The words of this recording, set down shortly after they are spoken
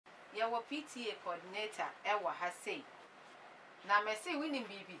your PTA coordinator, Ewa has say. Now, me say winning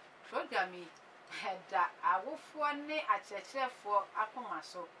BB, program me, that I will for ne at church for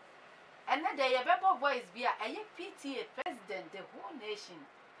Apomaso. And then the Bebo voice be a PTA president, the whole nation,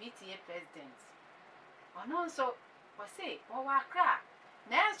 PTA president. And also, was say, oh, I cry.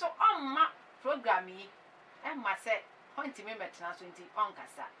 Now, so on my program me, and my say, pointing me at 20 on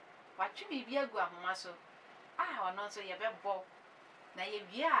Cassa. What you be a good maso? Ah, and also your Bebo. Now,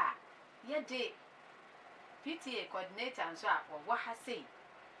 ye day PTA coordinator and so or what has say.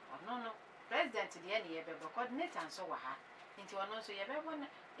 Or no, president to the end, ye Bebo coordinator and so what. Into one also your Bebo.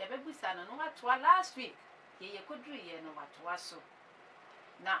 Your baby son, and what was last week? Ye could do ye know what was so.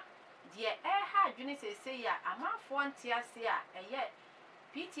 Now, dear air had Junice say, I'm out for 1 year, a yet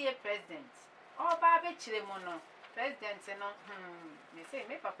PTA president. Oh, Barbie Chilemono, president, and they say,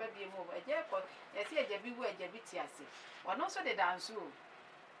 may papa be more a jailpot, as ye be where Jabitia say. Or no, so the dance.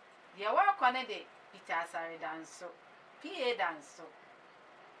 Dear work on a day, Peter Sari dance so, PA dance so.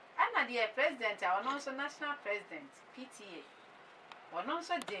 And a dear president, our also national president, PTA. One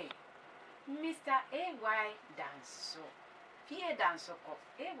also day, Mr. A.Y. Danso, P.A. Danso,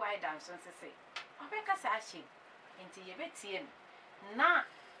 A.Y. Danso, say, Obeka Sashi, into your betting. Na,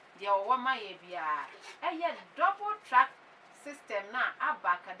 dear woman, ye be a yet double track system na,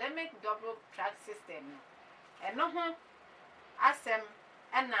 academic double track system. And no one, asem,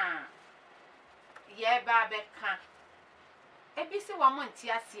 and na, ye babeka. ABC 1 month,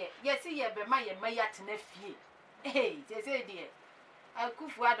 yes, ye be my mayat nephew. Hey, they say, dear.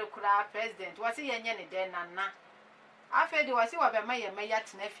 Kufuado kura president was he any day nana. After the was what my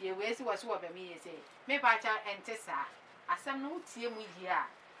mayat nephew, where he was what me say. Me pacha and Tessa. As some no tear me here.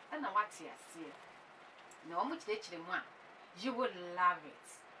 And what here see. No much literally one. You would love it.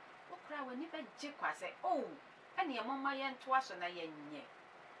 What cry when you bet Jikwa say, oh, and your mamma yan twas on a yen ye.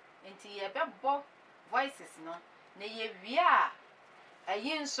 And to your bebo voices no. Nay, we are a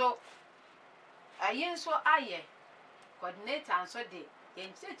yin so aye. Coordinator and so day,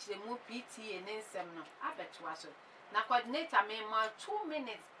 in church the move PTA and then some no, I bet was so. Now, coordinator may more 2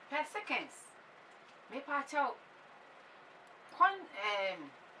 minutes per seconds. Me patch out.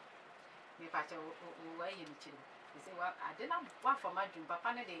 Me patch out where you chill. You say, well, I did not want for my dream, but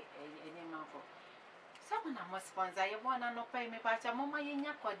any day, any man for. Someone I must sponsor you one and not pay me patch a mama in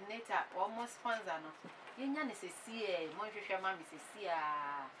your coordinator almost sponsor. Yin is a CA, Montreal Mammy is a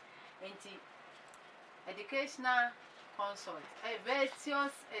CA. Educational consult, a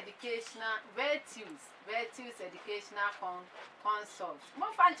virtuous educational virtues educational consult.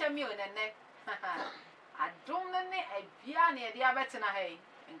 More fancy me on the neck. I don't know a piano, the abetina hay,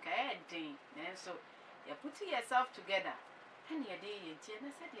 and Kayadine. And so you put yourself together. And your day, and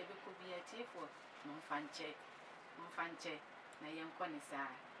said you could be a tea for Monfanche, Nayam Conisa.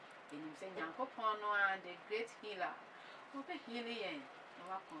 In him saying, Uncle Pono and the great healer. Open healing,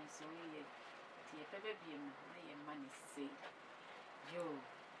 no console. Ye baby be my money say. Yo.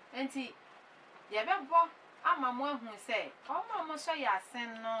 Auntie, ye bebo, I'm a one who say, oh, mamma, so ya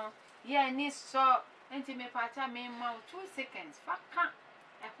send no. Ye need so. Auntie, me pata me mouth 2 seconds. Fuck can't.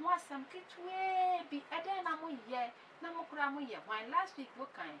 If more some kit way be a then I'm ye, no more cram ye. Why last week,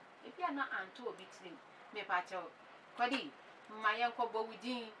 what kind? If you are not unto a bit slim, me pata. Cody, my uncle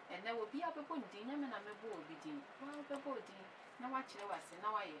Bowdy, and there will be a baby dinner and I'm a bowdy. Well, the body. Now what you was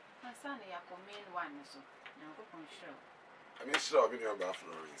now I son I command one so now go on show. I mean sure I've been your Maa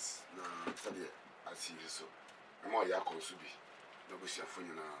Florence. Now study I see you so. I'm all your consubi. No go share for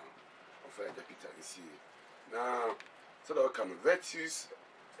you now. Offer the Peter and see. Now so that can virtues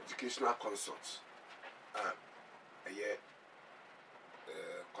educational consult. A year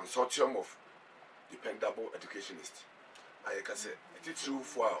consortium of dependable educationists. I can say it's true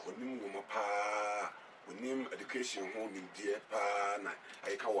for when you pa name education home in dear pa na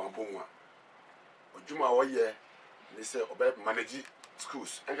I can one bomwa. Ojuma oye they say about manage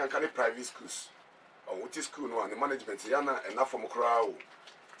schools and can carry private schools. Or what is school no and the management yana enough from crowd.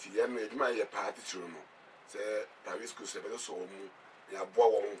 Tiyan ejuma ye party room. Say private schools say better so ya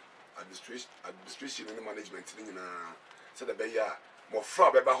boa administration and management ni na say the be ya mo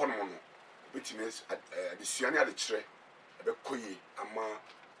fra be ba ho no which means addition ya de kire be koyi ama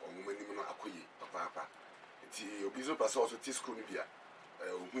omani no akoyi papa. Ti obizo pass also ti school ni bia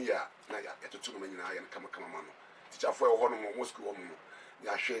ohu ya na ya etoto no nyina ya kama mano teacher for ho no mo school wo mo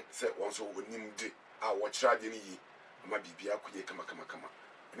ya hwe se won so onim de a wo kira de ni yi ama bibia akoyi kama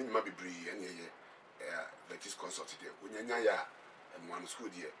ni nyima bibri ene ye that consult de onyanya ya mo school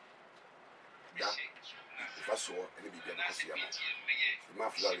de da if I saw any bibia because ya Maa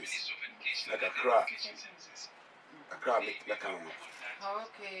Florence like Accra make la kan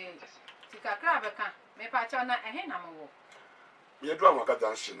Okay. Tika krabeka me pacho na ehe na mo. Me do am Gov't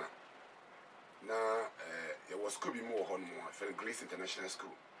Junction na there was school bi mo ho no mo Grace International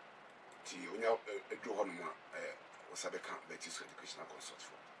School. Ti onya edu ho no mo Osabeka Baptist Educational Consult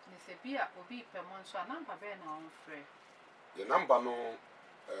for. Ni se bia obi pe mo nso number be na on frɛ. The number no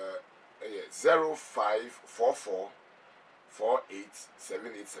 0544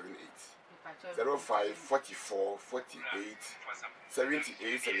 487878. 0544 48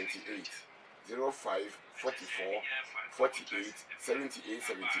 7878. 0544 48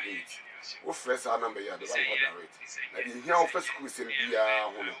 7878. O fresh our number here, the one direct. Na the here of school sem bia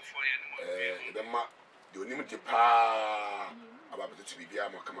ho no the ma the onim de pa about to be bia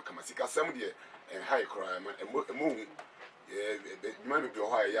kama sika sem de high cry man emo man be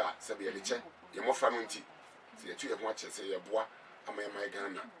ho ya se be de che ye mo fa no nti se ye tu ye ho a che se ye boa ama my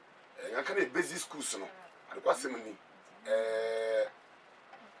Ghana nka na basic schools no adekwa sem ni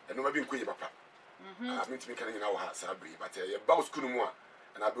eno ma bi nkoye papa a mentimi kan nyina wo ha sa bri but ye ba school mu a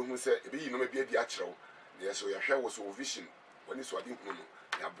na be hu se e be yi no ma bi adi a kyerɛw na ye so ye hwɛ wo so vision woni so ade hu no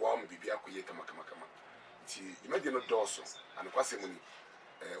ya boa mo bibia koye kama ti imagine no doso adekwa sem ni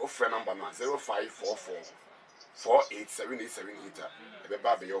offer number no 0544 487878 ebe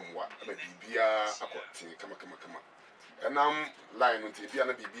ba be yo mwa ebe bibia akoti kama enam line until bia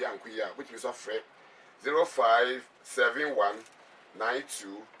na bibia ankoya which means offer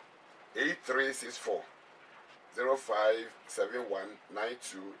 0571928364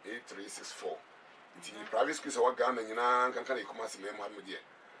 0571928364 the private schools are Ghana nyina kan e kuma se memo am de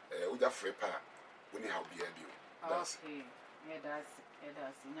uja free pa woni how bia bi that's okay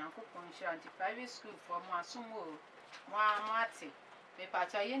that's nyankopon share anti private school for mo asomo mo amate me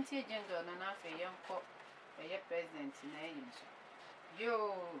pacha yenti agenda no na fe yenko ye president na yin so yo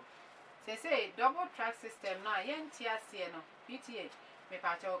say double track system na yenti ase no PTA me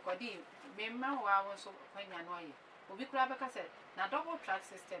pacha okodi me ma wa won so kwanya no ye obi kura beka say na double track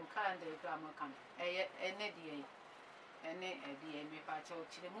system calendar drama kan ene die me pacha o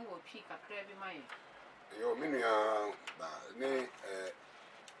chire mu wo pi kakra bi ma ye yo minua ba ne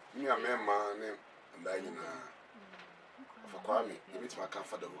minua mema ne nda nyina fa kwa me bit ma kan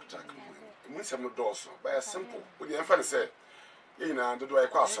fa double track mu nsem no doso ba simple we dey emfa ne say ye nyina dodo ay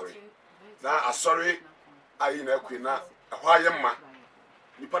kwa asori na asori ayi na akwi na hwa ye mma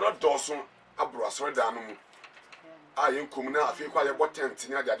nipa na doso abro asori da no mu ayi nkom na afi kwa ye botent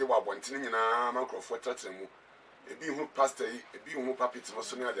ni ade wa bonten nyina mankrofo tratra mu ebi hu pastor ebi hu papit no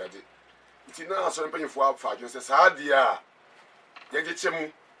so ni ade nti na asori mpanyefo afa adwen se saa de a ye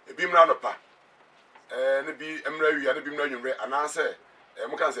gechemu ebi mra no pa ne bi emra wi ne bi mra nwumre ananse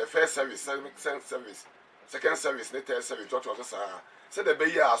mo kan say first service second service ne third service to saa se de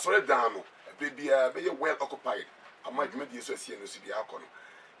be ya asori dan no be bia be well occupied ama dwuma die so asie no so bia akọ no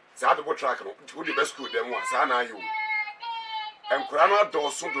saa double track no wo de best school dem wa saa na ayo enkura no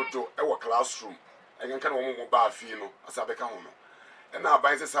adoso dodo e wo classroom enkan kan wo mo ba afi no asa be ka ho no and now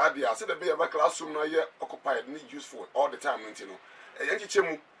by this idea, I said the be a classroom now yet occupied and useful all the time, you know. A young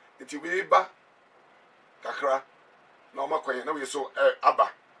chemu, it will be ba kakra, no more coin, now we saw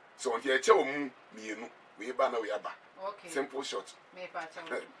abba. So on the HM, me, we ba now we abba. Okay. Simple short. Me pacha.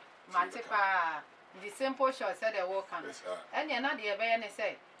 Matepa, the simple short said a walk on. And you're not the abayane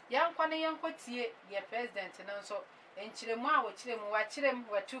say, young Kwana young Kotie, your president, and also, and Chilema, which them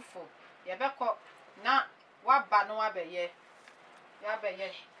were too full. Yabako, na what banoabe ye.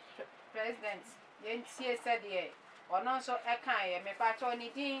 Yabe president yentie said ye or no so e kan ye me pa cho ni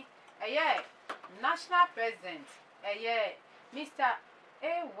din national president Mr.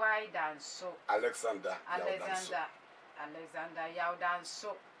 A.Y. Danso Alexander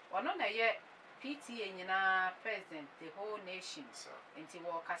Yaudanso ono na ye PTA nyina president the whole nation enti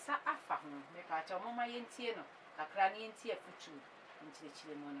wo kasa afa ho me pa cho mama yentie no kakra ni yentie futu enti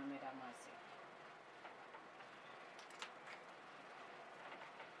chire mo na medamase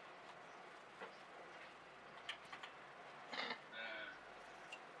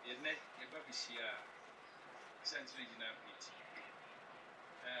ne babishia essentially regional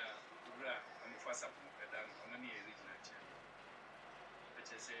PTA ura amfasa pedan onani regional chair but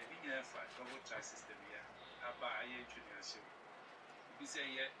say we need for double track system here aba aye introduction bi say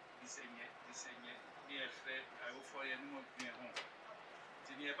ye I will for you no be home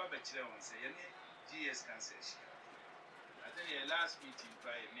ti ne baba chire won say ye GS cancellation I tell you last meeting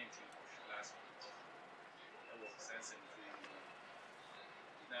by 19 last week I was sensing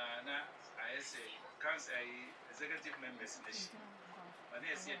na I say council executive members in the ship but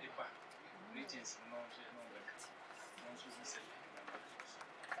they say the back regions no work no so say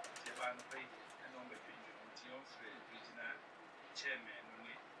the ban pay and on the regional chairman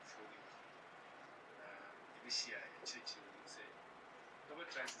only for this year, church will say,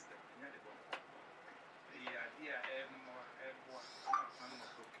 double-track system, the idea more,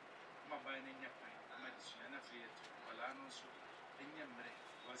 my buying in your point, my decision, and afraid to allow so in your money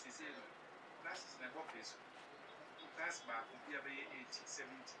was his own. That's never place. That's back, we have 80,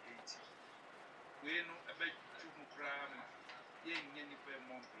 70, 80. We know about 2 gram, yen,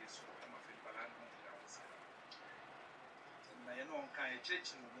 more place, I'm afraid, but I don't know. I know kind of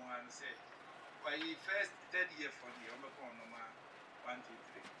church in one say, why first 3rd year for the Omicron 1, 2,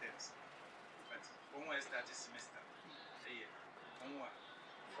 3 terms. But when I started semester, a year, from one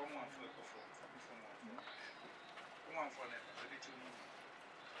for performance, from one for never,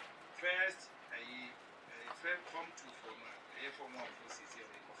 first, from 2 for from 1 for 6 years.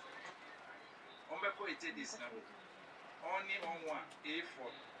 Omicron it is now only on 1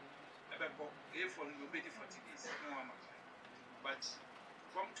 A4. A4 will be 40 days. No, but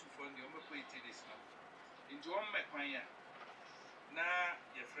from 2 for the Omicron it is now. Into one McMahon, now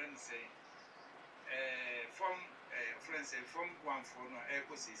your friend say, from friends say, from 1 for no air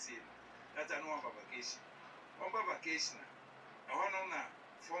was that I know about vacation. On vacation, I want to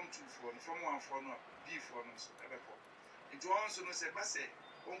from 2 for from 1 for no B for no so ever. Into one so no say, but say,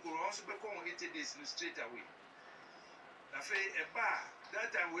 Uncle also become 80 days straight away. I say a bar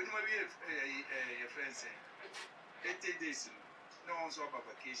that time when we your friend say 80 days. No one's about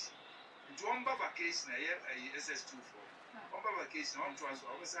vacation. Into one vacation, I have a SS2 for. One vacation, on transfer,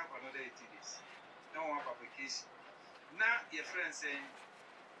 always have another 80 days. No one vacation. Now, your friend saying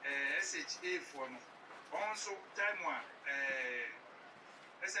SHA for no. Also, time 1,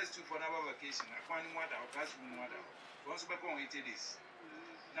 SS2 for another vacation. I find one out, classroom 1 out. Once back on 80 days.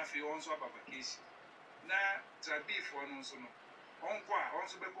 Now, if you also have a vacation. Now, try B for no so no.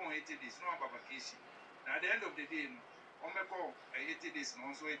 Also back on 80 days, no about vacation. Now, at the end of the day, no. On me call 80 days, and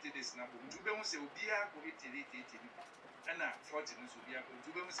also 80 days. Now, to be able to say, we are going to 80, and 40 minutes will be able to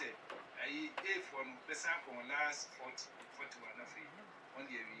be able to say, I for the sample last 40, 41 on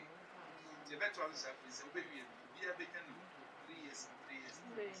the area. The better ones have been said, we are beginning 3 years.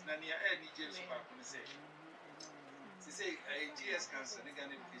 Nania any James back on the say. She say, a GS cancer, the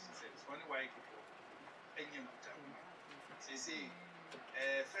Ghana education service, only white people, and young time. She say,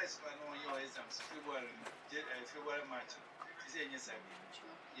 first one on your exams, February, March. She said, yes, I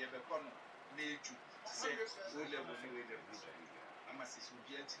you have a corner, May, June. She said, we level, I must say,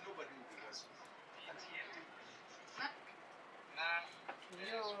 nobody will be lost.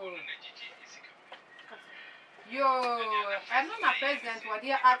 Yo, I'm not my president, what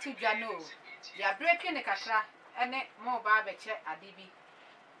dear Artu Jano. You are breaking the catra, and more barber check Adehye.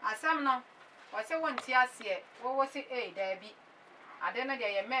 As some no, what's a 1 year, what was it, Debbie? I don't know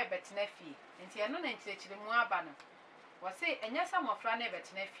they may bet nephew, and she no name to the Moabano. Was say, and yes, some of Franny bet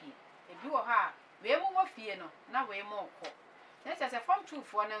nephew. If you are her, we more fear no, now we more cock. That's as a form 2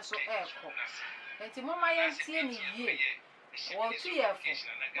 for an so air cock. And to Mamma and Tierney ye, or 2 years,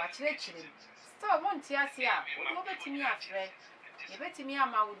 watch the children. Still 1 year, over to me after. You bet me a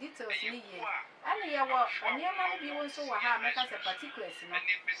mouth details me ye. And ye were, and your man be one so ha make us a particular, no.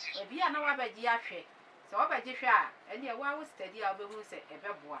 Be an hour by Giafe. So I bet and your wow steady, I'll be who say a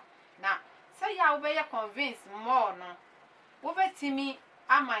beboa. Now, say I'll be convinced more, no. Over to me,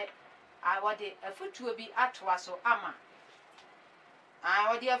 am I would a foot will be at was so ama.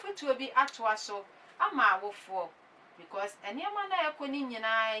 I would a foot will be at was so ama will fall. Because any man I couldn't ye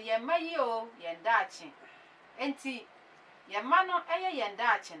mayo, yen daching. And tea, ye mano a yen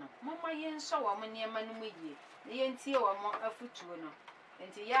daching. Mamma yen so a man near Manuye, the yen tea or more a foot to no.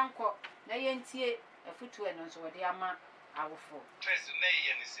 And the young cock, the yen tea. A foot to an so the ama our four. Tries to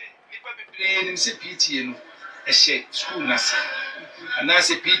nay and say, PTA, a share school nurse. And I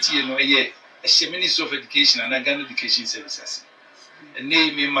say PTA, no, a share Minister of Education and Ghana Education Services. A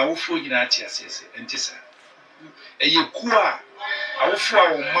name in my full United says, and Tessa. A year qua, our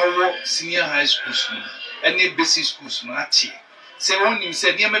 4 Maro senior high schools, and basic schools, no, at say on him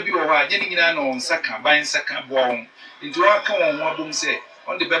said, near maybe or I didn't know on Saka, buying Saka born into our common one say.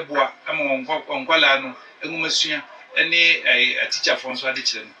 On the bedboard, among Gualano, and Monsieur, and a teacher from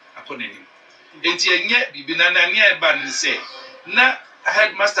Swadichland upon him. And yet, be banana near Ban say, na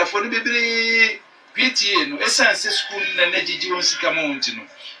headmaster for the baby PTA, no essence school and Edgy come on to know.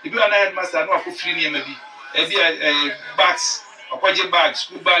 If you are a headmaster, no, for free near maybe a bags, a quadget bag,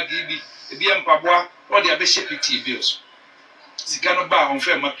 school bag, a BM Pabua, or the Bishop PTA bills. She cannot buy on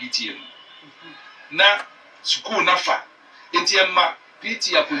fair PTA. Na school nafa, Intiama.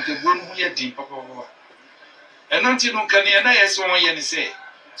 PTA put the one who had deep papa. And until no can yes, 1 year say,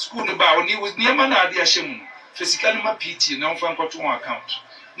 school about he was near Manadi Ashim. physical ma PTA na mfa nkoto on account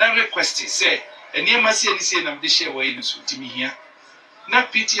na request say eniema se ni se na mde share wa yin so timi hia na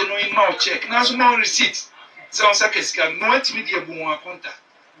PTA no in ma check na so ma receipt se on saka sika no atimi de abu won akonta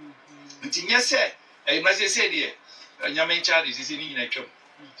nti nya se ma se de nyame in charge se ni nyina twam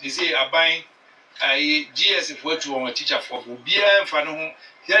se aban ai GS for to on teacher for bia mfa no ho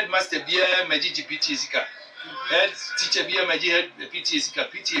headmaster bia magigi PTA sika head teacher bia magi head PTA sika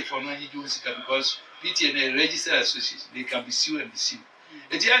PTA for no any do sika because PTA na registered association they can be sued and be sued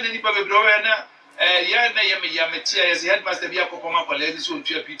eti ana nipa bebre o na ya na ya metia ya headmaster bia kokoma kwala so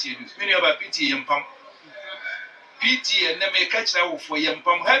ntua PTA do mini aba PTA yempam PTA na me ka kira wo fo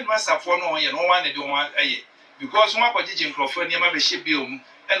yempam headmaster for no ye no wan de ho aye because one kwagigi nkrofo ne ma be hye bi omu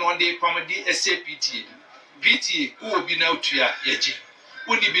and one day pam di SAPTA PTA wo bi na otua yeji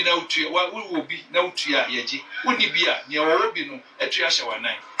woni bi na otua wo bi na otua yeji woni bi a ne wo bi no atua hye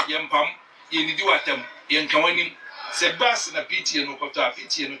wanan yempam ye ni di watam ye nka wanim se bas na PTA no koto a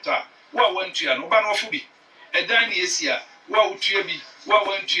PTA no to a wa wantua no ba no ofo bi edan na yesia wa otua bi wa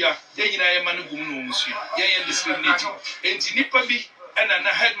wantua ye nyina ye ma no gum no musu ye discriminate enti nipa bi na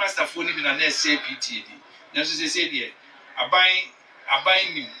headmaster fo ni bi na SAPTA di na so se de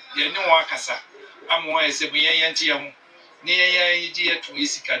aban ni ye ne wa kasa amwa ye se bu ye ntie ye ho ne ye ji ye to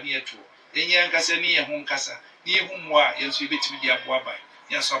isika ne ye to ye nkasa ne ye ho nkasa ne ye hu mwa ye nso betimi di abo aban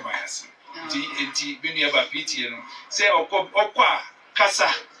ye so aban ase enti binu aba PTA no se okwa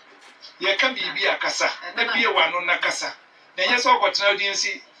kasa ye ka bibi akasa na biye wano na kasa na ye so okotena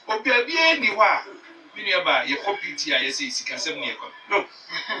odinsi obi abie ni wa binu aba ye ko PTA ye se isika sem ne ye ko no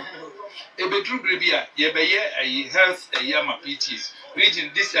ebe drubre bia ye be ye health ama PTAs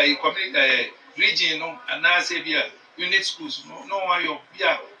region this community region no anase bia unit schools no ayo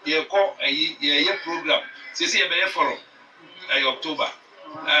bia ye ko ye program se ye be ye forum October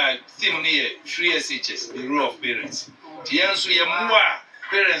theme near free SHS, the role of parents. Tiansu ye mua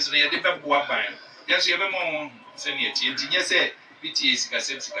parents near the Babua Bine. Yes, you have a moment, senior teen, yes, PTA sika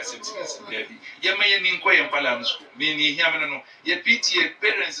baby. Ye may an inquiry in Palan school, meaning Yamano, ye PTA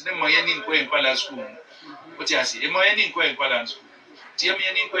parents, then my inquiry in Palan school. What you say, am I any inquiry in Palan school? Tiami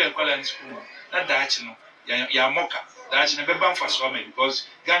an inquiry in Palan school, not Dutch, no, Yamoka, Dutch and a bebam for swimming because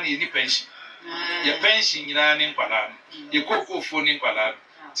Gani any pension. Your pension in an Palan, your cocoa phone in Palan.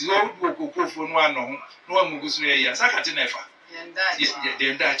 The old cocoa phone one no one goes to a Sakatenefa.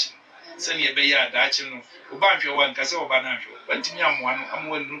 The Dutch. Send ye be ya Dutch no. Obanfio one Casa Bananjo. But to me, I'm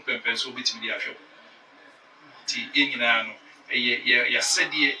one room and pencil between the affair. Tea in ano. Ya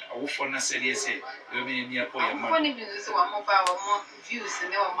said ye, a wolf on a said yes, you mean near poem. One more views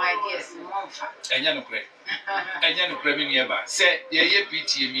and all my ideas and one fact. And Yanocre. And Yanocre nearby. Say, ye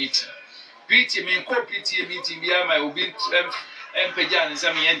PTA meeting. PTA mean co PTA meeting via my obin Empejan and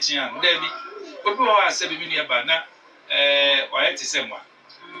some Yantian. There be Obo 7 million banner, or 87 one.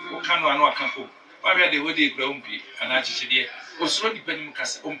 Who can one can come? Why are they would grown be and actually was so depending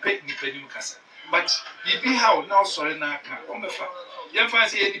Cassa, unpaid depending Cassa. But ye be how now sorry now can on the fact. You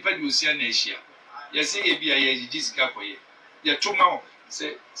fancy any Padusia Natia. You say ye be a Jessica for ye. Ye 2 more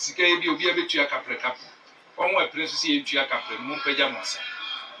say, Sika be a bit to your capre couple. One more princess to your capre, Mumpejamasa.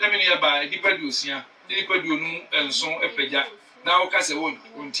 Let me near by the Padusia, the Padu and so a peja. Now Cassa won't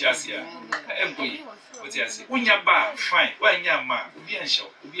Tiasia. Employee. What you say? When you're bad, fine. When you're mad, be and show,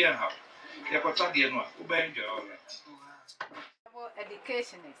 be and how. You're got to get one, obey you all right.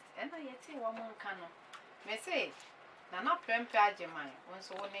 Educationist, and I yet see one more canon. May say, now not prempage mine, once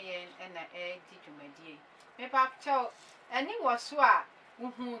one year and a teacher, my dear. May pap chow, and it was swa,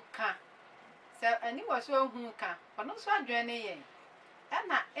 who can. So, and it was so who can, but no swa journey. And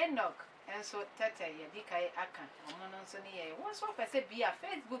not Enoch, and so Tata, ye decay akan, or Mononsony, once what I said be a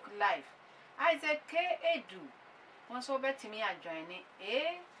Facebook Live. I said K Edu. Once over to me, I join it.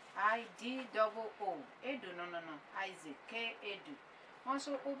 AIDOO. Edu, no. Isaac K Edu. Once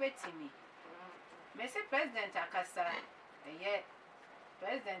over to me. Mr. President Akasa, a year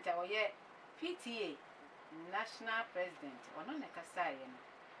President or yet PTA, National President, or non Akasayan.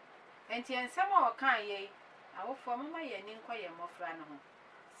 And Tian some or can ye, I will form my inquiry more frano.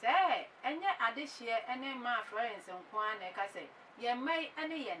 Say, and yet Adehye and Maa Florence and Kwan Ekase, ye may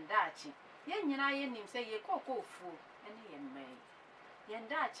any yen dachi. Yen yen say ye cocoa fool, and yen may. Yen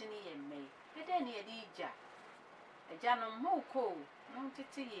dachi yen may, a denny a dija. A janum mo cold, no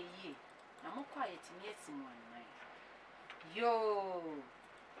titty ye. I'm more quiet in yes in 1 night. Yo,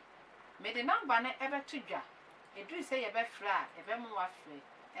 made a number ever to ja. A do say a bed fly, a very more free,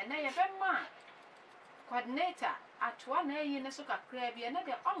 and I a very man. Coordinator at 1 a in a sucker crabby,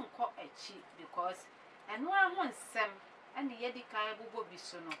 another uncle a cheap because, and 1 wants some. And the Yedi Kaya Bobo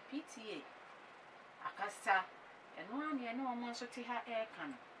Bisono PTA. akasa eno ane ene omo nso te ha eka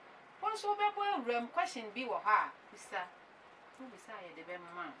no wonso bebo awuram question bi wo ha bisa bisa ye de be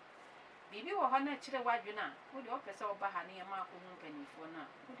mma bibi wo ha na kire wadwena wo de opese oba ha ne ma ko hu mpanifo na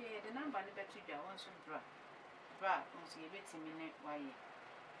wo de ye de number ne betu dwa wonso bra nso ye betimi ne waye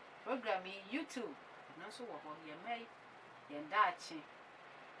program YouTube no so wo ho ye mai ye ndaachi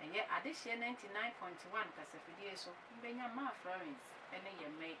eye Adehye 99.1 kasafidie so mbenya Maa Florence ene ye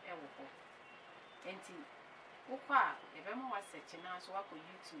mai ewo ho enti ukwa ebe mo wasearch na so wako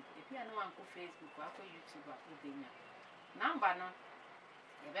YouTube ebi anu wanko Facebook wako YouTube a ubenya number no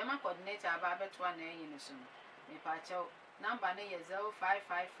ebe ma coordinator aba beto na eyi no so me pa chaw number no ye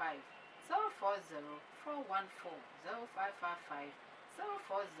 0555 040 414 0555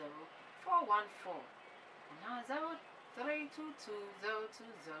 040 414 na 0322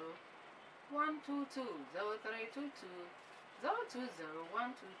 020 122 0322 020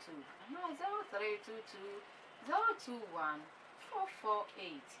 122 na 0322 021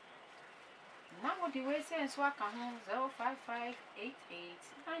 448 now what the way say so aka ho 055 88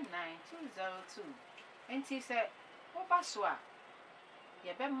 99202 enti say oba so a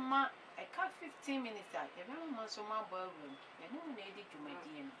ye be ma e ka 15 minutes a ye be ma so ma ba room ye no na edi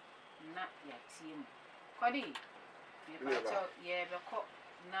dwumadie no na ya tie mu kodi ye ba cho ye be ko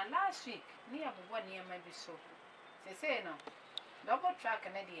na last week ni abubo ne ma bi so say no double track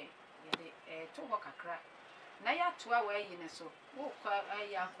na de ye de to ho kakra na ya toa wa yi ne so wo kwa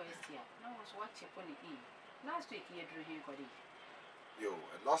ya kwestia na wo so wache ko ne last week ye dru hin kodi yo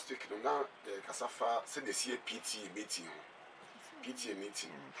last week no na kasafa se de sie PTA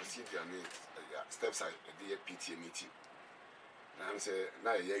meeting procedure ne steps are the PTA meeting na am say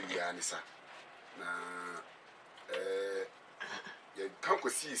na ye wia ne sa na ye kan ko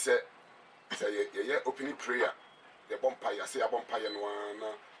see say ye opening prayer the bonfire say bonfire no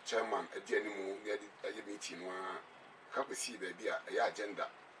na chairman Adehye mu ye meeting no ka kwesi ba bia ya agenda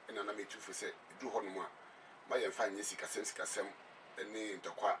ena na metu fo se du ho no mu a ma ye fa nye sikasem eni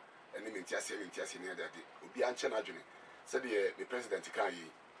ntokwa eni mentiase ne ade obi anche na adwene se de the president kan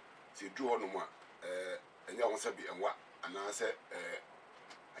yi se du ho no mu a enya ho se bi enwa ana se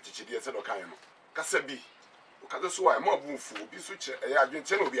achichide se do kan no kasa bi o ka so wa ma bunfu obi so che ya adwene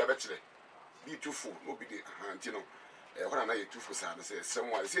che na obi abekire bi tufu no bi de anti no when na yetufu sa na say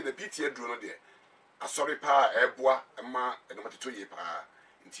someone say the PTA duro no de asori pa eboa ma no mateto ye pa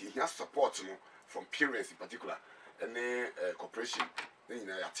nti he has support no from parents in particular any corporation na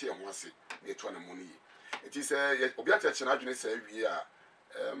nyina ya te ho ase na eto na mo ni nti say obi acheche na adwene say wi a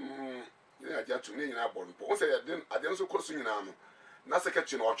ya aja tu na nyina abon po say ade so koso nyina no na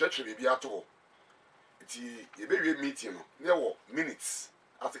secretary no otwetwe bi ato nti ye be wi meeting no na wo minutes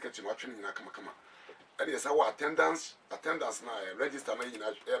a secretary no atwe nyina kama and yes our attendance na register na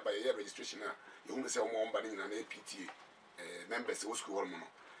nyina by year registration na you hu say omo mba nyina na PTA members wo school no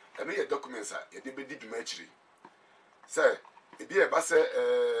and your documents are ye dey be diduma akiri say e bi e ba say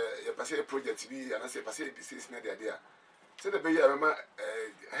ye pass a project bi and say pass a business na dey there say the be here ma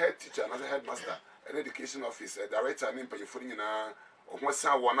head teacher na headmaster and education officer director na pay for nyina ohwo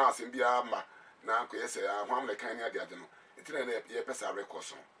san wo na asem bia ma na ko say ahwam le kan na dey ade no itina na ye pesa record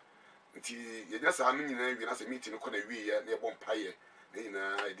so nti ye nya sa anu nyina wi na se meeting ko na wi ye na ebom paye na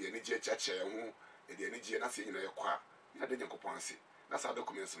nyina e de ani je chache hu e de ani je na se nyina ye kwa na de nyankopon ase na sa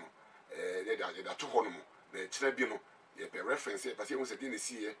documents no ye da to ho no na kire bi no ye be reference ye pase hu se de ne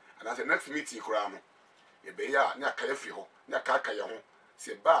sie ana se next meeting kura no ye be ya na aka ye fri ho na aka ye ho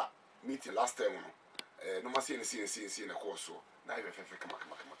se ba meeting last time no no ma se ne na course so na ye fe kama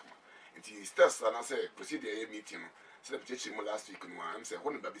nti steps na se procedure ye meeting no so the teacher mu last week no am say ho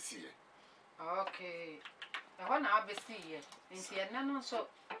no ba be see okay e ho na abesi ye nti e na no so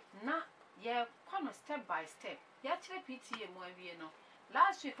na ye kwano step by step ya kire PTA mu awie no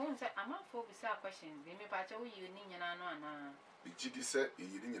last week on say amafo bisa questions bi me pa che wo yi ni nyina no ana bi gidi say e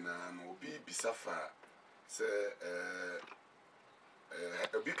yi ni nyina no obi bisa fa say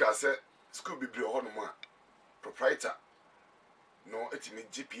obi ka say school bibiri ho no mu a proprietor no etimi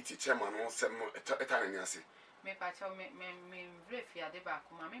GPT chairman no sem eta ni ase me pa che me refia de ba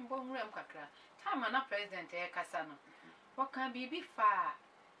kuma me mbo nwuram kakra time na president e kasa no what can be fa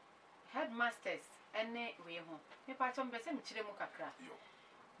headmasters ene we ho me pa che mbese me kire mu kakra yo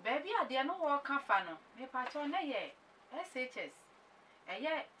baby ade no wo ka fa no me pa che na ye SHS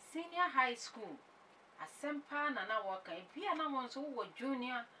eye senior high school asempa na wo ka e bia na won so wo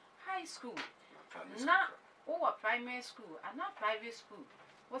junior high school na wo primary school and private school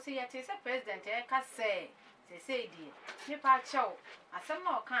wo say ye te say president e ka say di me pa che asem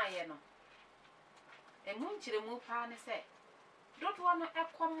na o kan ye no emu nkire mu pa ne say don't want to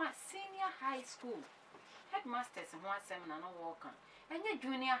come senior high school. Headmasters and one seminar no walk on, and your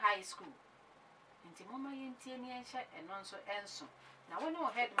junior high school. Inti mama yenti ni ensha enonso enso. Na when no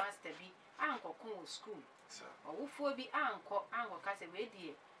headmaster be anko kun school. Or wofo bi anko kase we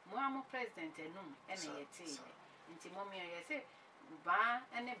die. Mo am president enum ene yeti. Inti mommy ye say ba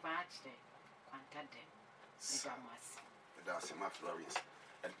ene ba chire kwanta dem. That's Maa Florence.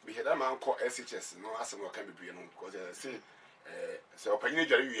 And we had a man called SHS, no, as we can be known, because I say, so opinion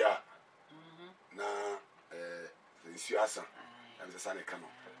we are now, the Siasa and the Sunny Cano.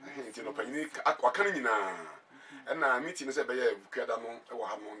 I think it's an opinion, and meeting is a bear, Cadamon, or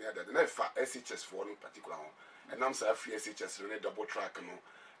Harmonia, that never SHS for no particular, and I'm sorry, free SHS, double track.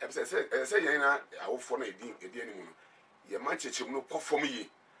 As I say, I will phone a dear moon. Your manchester no perform me.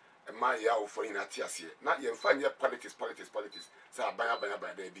 My yaw for in Atiasia. Not yet find your politics. So I buy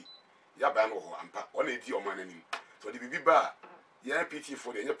there be. Yabano ampa, only dear man. So the BB bar, yeah, PT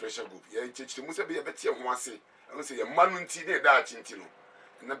for the pressure group. Yeah, teach the Musa be a better one say. I don't say a man tea there, that chintino.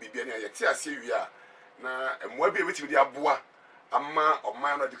 And not be any Yatia see we are. Now, and what be with the Abua, a man of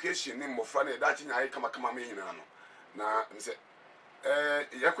my education, name of funny that in I come a me in ano. Now, I say,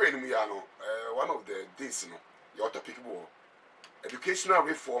 Yaquaniano, one of the days, your topic ball. Educational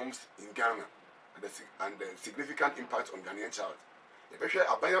reforms in Ghana and the significant impact on Ghanaian child. Especially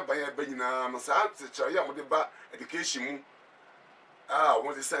abaya benina masa chaya mo de ba education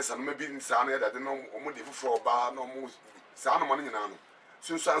mo de sense and maybe in sana that no mo de for ba no mo sana mo nyina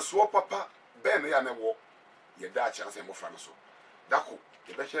no so papa ben ya na wo ye da chance mo fra no so dako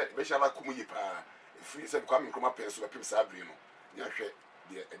especially la kumu yi pa free se kwa mi kroma penso pem sa abri no nya hwe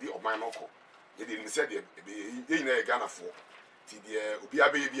de oman no ko ye de ni se de ye na Ghana for the Ubia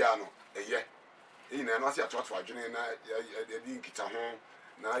Babyano, a year. In an Asia to adjoining a dinkita home.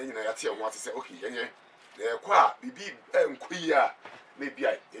 Now in a tea what to say, okay, and they're qua, be queer, maybe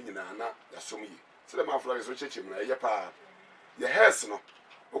I, Yenana, Yasumi. So the Maa Florence research him, a yapa. Your hair's no,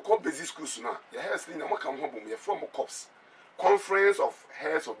 or call busy schools now. Your hair's in a welcome home, your former cops. Conference of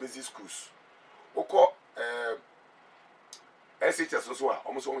Heads of Busy Schools. Or call SHS as well,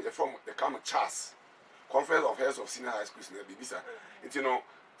 almost only from the common Charles. Conference of Heads of Senior High Schools in the Bibisa. It's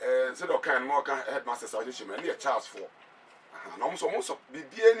said okay, and more headmaster association, and near Charles for. And almost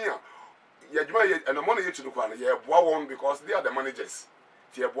BBA near. And the money to the one, yeah, one because they are the managers.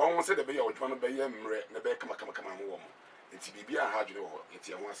 The one said the bay or one bay, the bay come woman. It's BBA hard, it's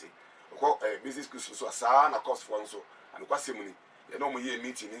your one say. Business schools so a son, a cost for so, and what's the money? You know, me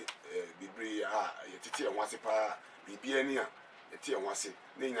meeting BBA, Titi and once a pa, BBA near, a tier one say,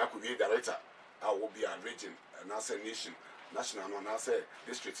 then I could be a director. I will be a region, and I say nation, national, and I say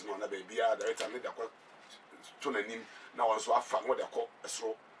district, no, baby, director, and they're quite tuning now. Also, I found what they call a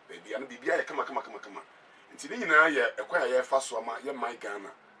slow baby, and baby, come on. Until you know, acquire a fast one, my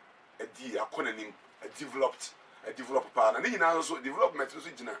Ghana, a dear, a developed part, and then also development is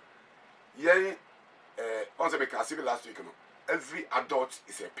original. Yea, once I make a civil last week, every adult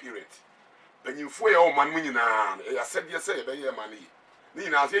is a parent. When you for your man, when you know, I said, yes, say, by your money.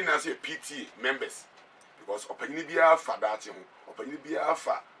 Nina say PTA members because opinion be alpha that you opinion be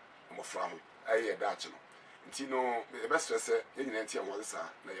alpha mo fra ho aye that you nti no the best say yen ntia mo sa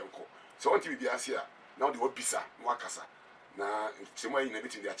na yenko so want to be asia now the obisa no akasa na ntimo yi na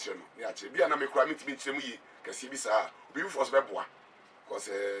bitim dia kire no ya kire bia na me kura mitimi kire mu yi kasi bisa obi force be boa because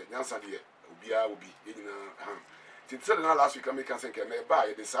nyansa de obi yen na nti said na last week I make can say na ba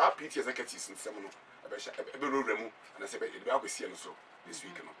ye the sa PTA executives nsem no ebe no remu na say be be akwesi no so this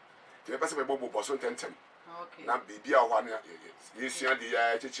week no the person be bobo boso tentem okay na bibia ho na yesua de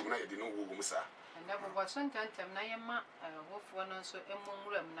ya chechim na yede no wo musa na bobo so tentem na yema wofo no so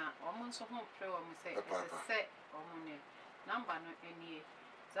emmuram na omo nso ho pre wo mu say omo ne number no enie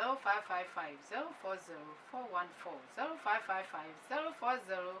 0555 040 414 0555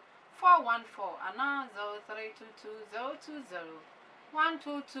 040 414 ana 0322 020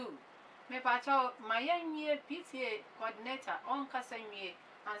 122 me pacho mayenye PTA coordinator on kasanwie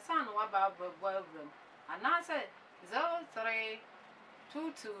ansan wa ba bobwem anase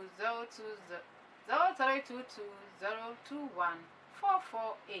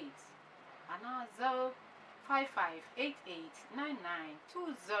 0322020448 ana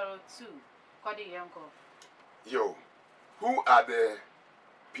 0558899202 kodi yanko. Yo, who are the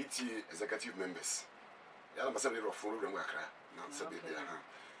PTA executive members? Yalla masabni ro furu ro ngakra na sabe dia ha.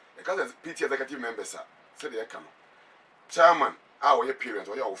 The council PTA executive members are said they come. Chairman, our parents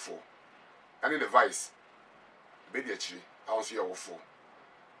or your four. And in the vice, Bedia Chi, I want to see your four.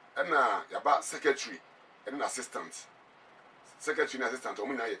 And about secretary and an assistant. Secretary and assistant,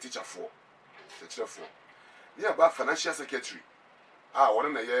 or a teacher for. Teacher for. Yeah, about financial secretary.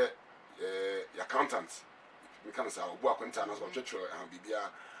 one na ye accountant me kan say obu akwanta na so twetwe bibia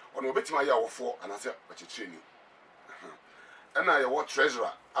ono obetima ya wofo anase okyekire ni na ye wo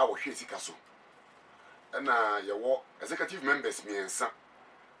treasurer a wo hwe sika so na ye wo executive members miensa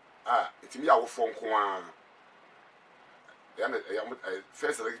etimi ya wofo nko a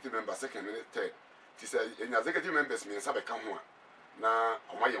first executive member, second and third. She said, in executive members, me and Sabe come one. Now,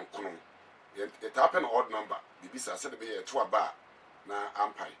 on my young cono, it happened odd number. The bisa said to be a 2 bar, now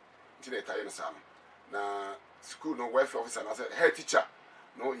ampire. Until they tie in some. Now, school no welfare officer, and I said, head teacher,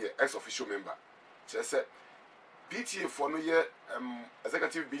 no, ye ex official member. She said, PTA for no year,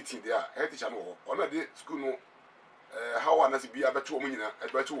 executive meeting there, head teacher no, on a day school no, how one has to be about 2 women,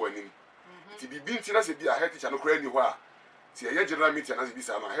 about 2 women. To be being seen as a dear head teacher no cry anywhere. See a general meeting as this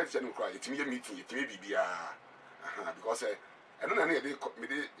I'm a head channel cry, it's me a meeting, it may be because I don't know any day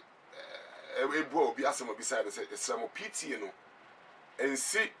a bro be asked beside us, some PTA no and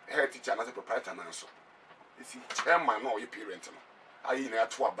see head teacher as a proprietor now. So you see, chairman or your parent, I in a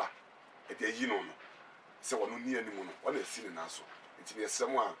twaba at the you know, so one near anyone, one is seen in us. It's near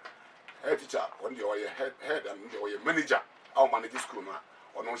someone head teacher, one day or your head and your manager, our manager school now,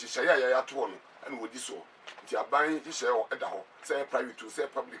 or no, she say, yeah, to one and would this so. If you are buying, you share at the home, say private to say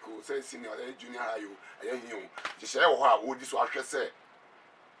public, say senior, junior high, you share how would this actually say.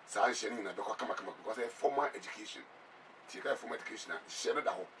 Sanction in a because a formal education. Take a formal education, share at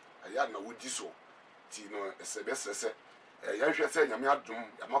the home. I had no would this so. Tino, a best say, a young say, Yamadum,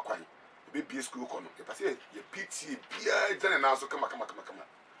 Yamaquine, a baby school corner. If I say, your PT, then and also come.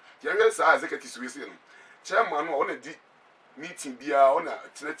 Young say, executive reason. Chairman on a meeting, be on a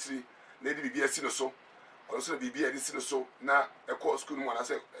tenetry, lady be a so. Also be a so na a court school one I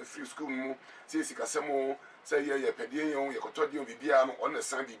say a free school mo say sikasemo say ye pedion ye kotodion bibia no on the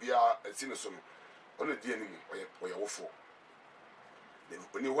sand bibia sinoso on the dia nimu or your wofo the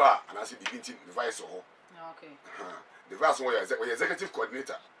only wa and I say begin device or okay the vast way executive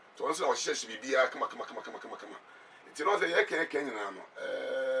coordinator so also our share bibia come it's not the ye can no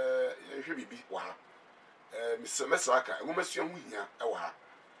ye hwe bibi wa Mr. Mesaka e wo masua hu hia e wa ha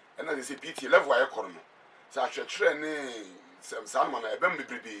and I say PT level I call no so I should train some man, a bambi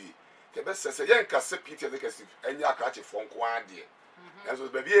baby. The best says a young cassette Peter the Cassie, and ya catch a phone quad dear. As was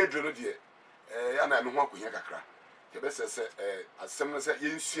baby a drill dear. Yana no one could yank a crack. The best says a seminar said,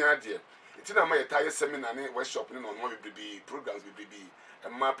 you see, dear. It's in a my entire seminar, West shopping on one baby programs with baby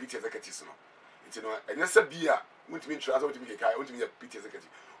and my Peter the Catissimo. It's in a yes, a beer, wouldn't mean trouble to me a guy, wouldn't be a Peter the Catty.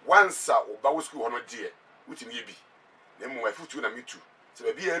 One sir or Bow school on a dear, which may be. Then my foot to me too. So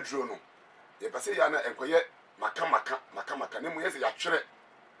a beer drone. Ye pase ya na enkoye maka nemu yesi ya chere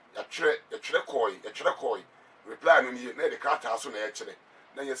koi reply no ni na de kata so na ya chere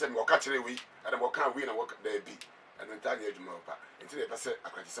na yesi me oka chere wi and mo kan wi na wo da bi and ntanya adwuma pa enti de pase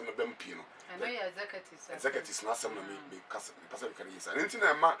akwati sem no bam pie no and no executives na sem no me pase we kan yesa enti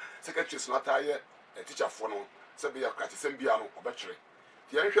na ma secretaries na ta ye teacher fo no se be akwati sem bia no obetwere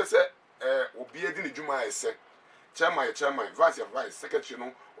ti ya hwe se obi edi ni dwuma ese chairman vice secretary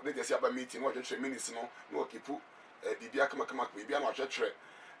no they just have a meeting, what you minutes no keep bibia kama bibia no atwetwere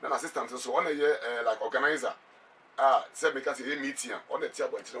na assistant so on a year like organizer say make us a meeting on the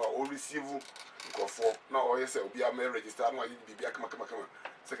table no all receive for na o yes obi am register no bibia kama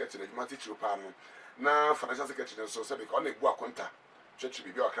secretary na teacher pa no na financial secretary so say because on e bu akonta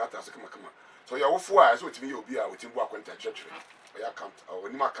twetwere bibia akrata so kama so ya wofo a so otimi obi a otimi bu akonta twetwere ya account or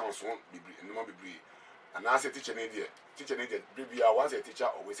ni account so bibri and as a teacher needed baby once a teacher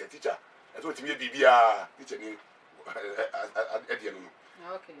always a teacher that's what me bibia teacher ni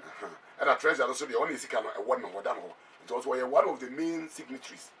okay and a treasure also the only sick a one or done it was one of the main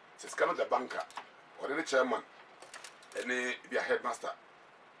signatories says kind of the banker or the chairman and be a headmaster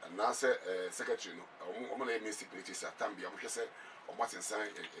and now say secretary no omo na signatories at time be am say o must sign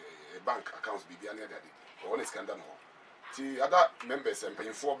a bank accounts bibia near daddy or one scandal no the other members and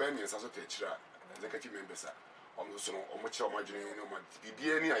paying for ben yes also teacher executive members so no omoche omagene no ma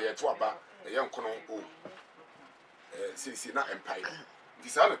bibia ni ayeto aba eyenkono o see na empire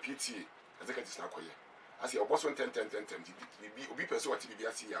this are PTA executives na koye as your boss 10 obi person what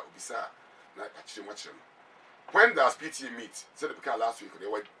bibia see ya obisa na achire mo chire no when does PTA meet said the because last week they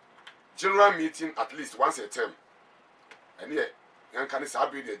were general meeting at least once a term and here yan kan say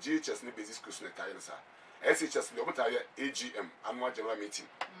be the GHS ni basic schools na tire sa SHS the omotire AGM annual general meeting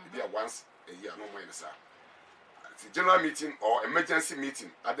be once a year no more sir. It's a general meeting or emergency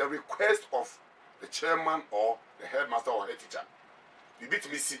meeting at the request of the chairman or the headmaster or head teacher. You beat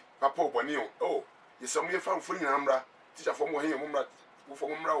me see Papa Bonio. Oh, you some year from Fully Amra, teacher from Mohim Mumra, who from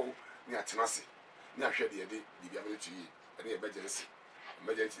Mumra, near Tenassi, near Shady, the ability, any emergency.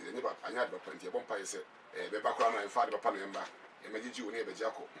 emergency any ba anya de plenty e bompa say be ba kwa na fa de papa no emba emergency woni e be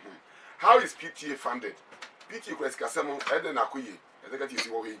jako. How is PTA funded? PTA kwes kasem ede na koye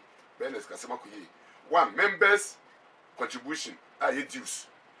executive wo he business kasem akoye. One, members contribution aye dues.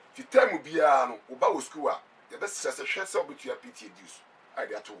 The time bia no oba wo school a the best success hwese obetu ya PTA dues aye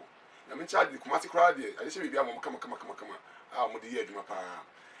de ato. Na me charge the community crowd there I say bia mo kama mo de ye adwuma pa.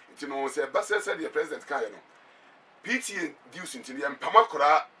 Nti no say best say the president kan ye no PTA dues nti the empama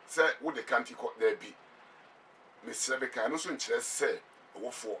kora say wo de kanti ko there bi. Me sebe kan no so nkyere say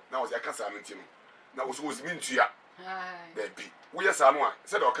owofo na wo ya kasa no nti no na wo so wo zimi ntua there bi. Wo ye sa no a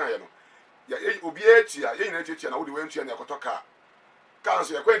say de o kan ye no ya obi etia ye nyina etia na wo de wantua na yakotoka kan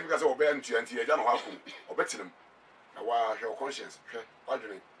so ya kwa ndika say oba ntua nti ya ja no hako obetinam na wa hwe conscience hwe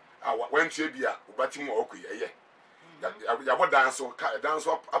wadwene a wantua bia obatimu okoyi eye ya bodan so ka dan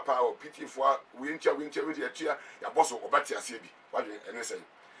so apa o PTA fo we ntua etia ya boso obati ase bi wadwene ene say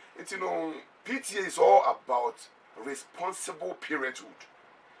nti no PTA is all about responsible parenthood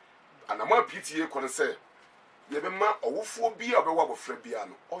and ama PTA kono say yebema owufo bi obewa bofra bia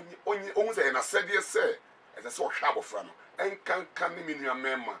no onye ohun say na sede say ese se ohwa bofra no enkankan ne menua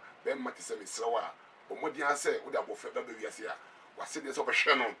mema be mate se mesrewa omodi an say wo da bofra ba wiase a wasede se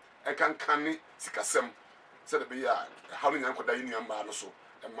obehwe no enkankan ne sikasem se de be ya hawo nyan koda yi nuamba no so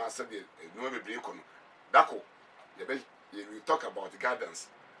e ma se de no bebre ko no dako we talk about the guidance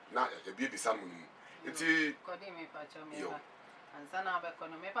na e bi bisa no iti kodimi pacho me and sana be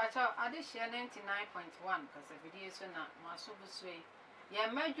kono me pacho Adehye 99.1 kase video so na masobusu ye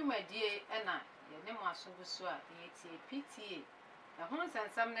madwumadie e na ye ne masobusu a ye tie PTA e ho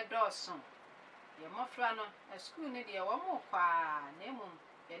nsensam ne dɔɔso ye mofra no school ne de wo mo kwa na emum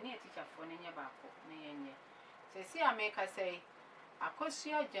ye ne teacher fo ne nye baako ne yenye sesi ameka sei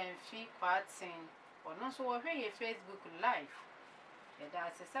akosua janfi kwatin ono so wo hwe ye Facebook live ye da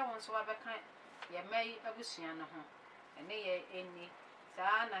sesa won so abeka ye mai abusua no ho ene ye eni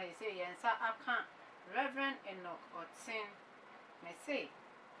saa na he say yensa aka Reverend Enoch Otin me say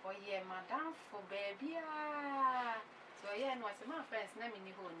oye madam for baby so ye no se my friends na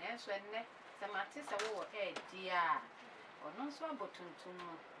mini ho na so enne se mate se wo e dia ono so abotuntum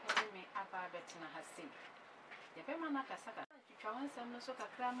no ene me aba betina ha sei ye be mana kasaka twitwa wansam no so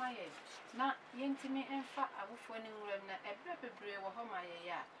kakra ma ye na yentimi emfa abufo ne nwuram na ebrebebre wo ho ma ye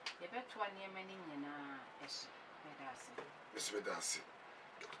ya ye beto anema ni nyina eso Mr. Dancy.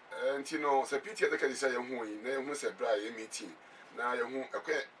 And you know, the PTA that can say, who in there who said, Bry, meeting. Now, you who,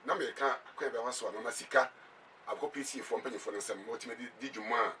 okay, now me can't quite have us one, Masika. I've got PC from Penny for some ultimately did you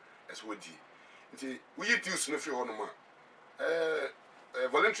ma as would ye. We do Snuffy on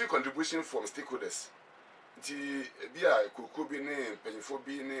voluntary contribution from stakeholders. The beer could be named Penny for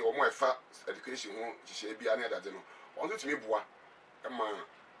being or my fat education won't she be another. I don't know. Want to me, boy, a man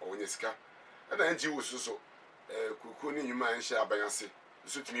or Niska. And then you was so. Kukuni nyuma ensha abayanse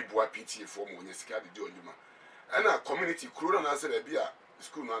so timi boa PTA for mo nyesika de di onduma ana community kuro na say da bia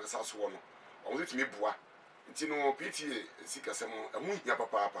school no akasa so no o so timi boa nti no PTA sika sem amu hia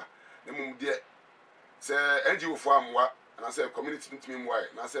papa na mum de se NGO fo amwa na say community timi moa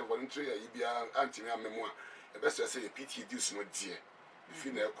na say voluntary ya bia antimi amemu a e be say PTA dues no die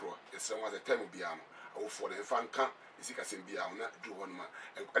fi na ekro ese wa the time bia no awo for the fanka sika sem bia na do honma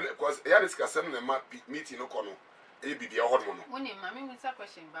and because ya sika sem na ma meeting no kono e bibia honmo no woni ma me nsa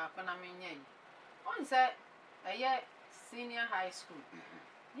question ba ko na me nyai on say senior high school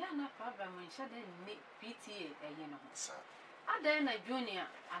ya na problem nsha de ni PTA no sa ada na junior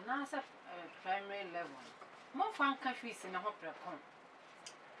anasa primary level mo fanka fees na ho prekon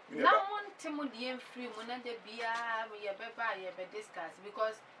na won temo de free mo na de bia ye beba ye be discuss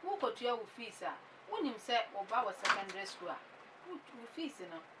because who go to your fees a wonim say oba wa secondary school a wo fees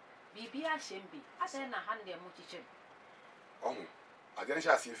no bibia shembi asa na hande mo chiche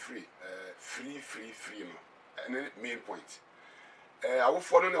Adehye say free no and main point I will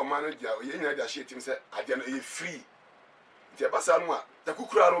follow no man ye nya da share team say Adehye no free nti abasa no a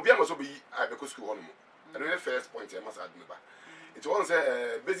takukura no bia mo so be I be school hono and the first point I must admit ba it was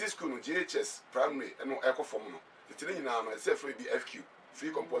basic school no JHS primary no eco form no it nyina no say free be FQ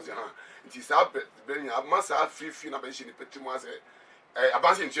free composing ha nti sa bring amasa free na be shi ni petimu ase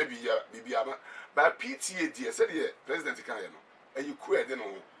abanse ntwe bibia ba PTA die said the president kan ye no you queer de no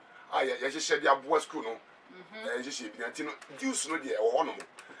ya hye dia boa school no hye bi nti no dues no de wo no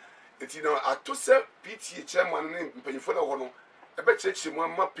nti no ato se PTA chairman ne mpanyifo na wo no e be cheche mo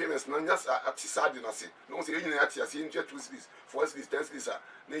ma parents na nya atisa de na se no se nyina ati ase ntwa 2 series 4 series 10 series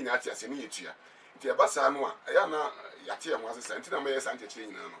na nyina ati ase ne yetua nti e ba sa no a ya na yate e ho ase nti na me ye sante chire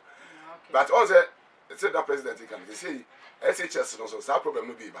nyina no but on say that president can they say SHS no so sa problem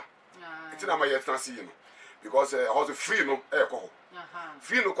no be ba it's na my yet na see no because how the free no ko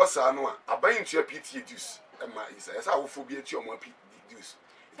free no ko sa no a aban tua PTA dues ma isa esa wo fo bi atu o mo dues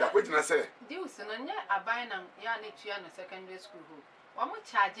ita kwejina say dues no nya aban na ya na tua no secondary school ho o mo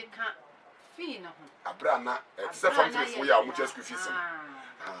charge ka fee no ho abra na it's a family for ya o mo school fees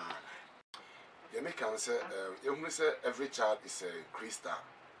you make can say you say every child is a crystal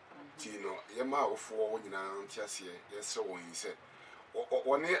tino yema ofo wo nyina ntiase yes won say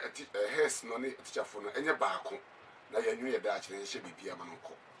one hairs no ne teacher for no enye baako na ya nyu ye da akire nhye bibia ma no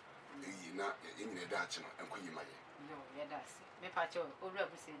ko eyi na ye nyina da akire no enko yi maye yo ye da se me pa che owura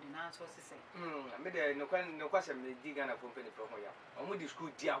bu se du na so se me de no kwasem me di Ghana company pro ho ya omo di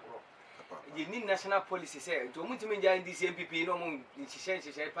school di agro ye ni national policy say to mo timi nja ndi CMPP no mo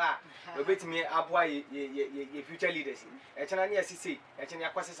nhye pa obetimi aboa ye future leaders e chena na yesisi e chena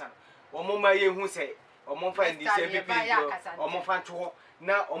yakwasesa no omo ma ye hu say omo fa ndi CMPP omo fa nto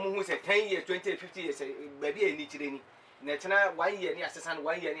na omo hu say 10 years 20 50 years ba bi eni chire ni na chena 1 year ni asesa no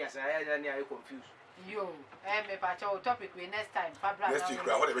 1 year ni asesa ya ni ay confused yo me pa cho topic we next time fabra next week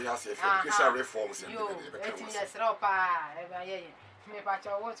what we have say education reforms and the yes ropa e ba ye me pa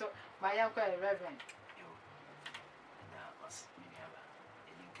cho wo so my uncle reverend yo na was me aba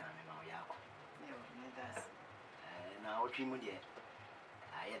eni kan me ma ya ko yo me das na o twi mu de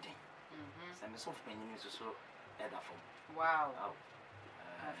ayeden me so penyin so eda fom wow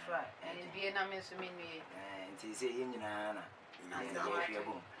afra and be na me so me nue nti se ye nyina na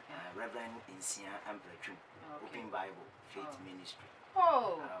Reverend Insia Ampletru Open Bible Faith Ministry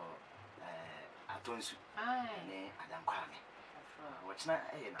atonsu ne Adam Kwame watchna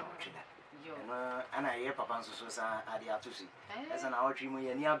na watchida no ana ye papa nso so sa ade atosi esa na watchi mu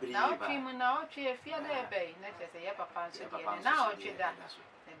ye ni abere na watchi mu na watchi e fia na ebe na tese ye papa nso de na watchida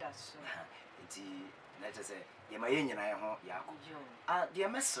that's so iti na tese ye ma ye nyina ye ho yako de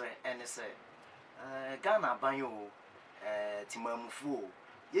mesre ene se Ghana banyo timamufu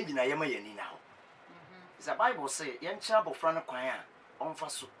ye nyina ye ma ye ni na ho the Bible say ye ncha bofra no kwan a onfa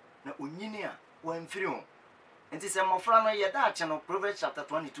so na onyini a wanfiri ho enti se mofra no ye da ache no Proverbs chapter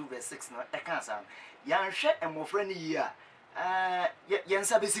 22 verse 6 no e kan sa ya nhwe emofra ni yi a ye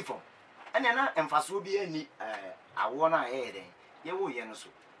nsa besi fom ene na emfaso bi ani awo na ye den ye wo ye no so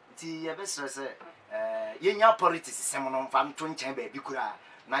enti ye be stress ye nya politics sem no mfa nto nchen ba bi kura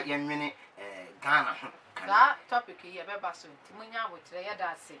na ye nwene Ghana ho that topic ye be baso ti munya wo kire ye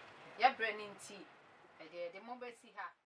da se ye bre ni nti e de mo be si ha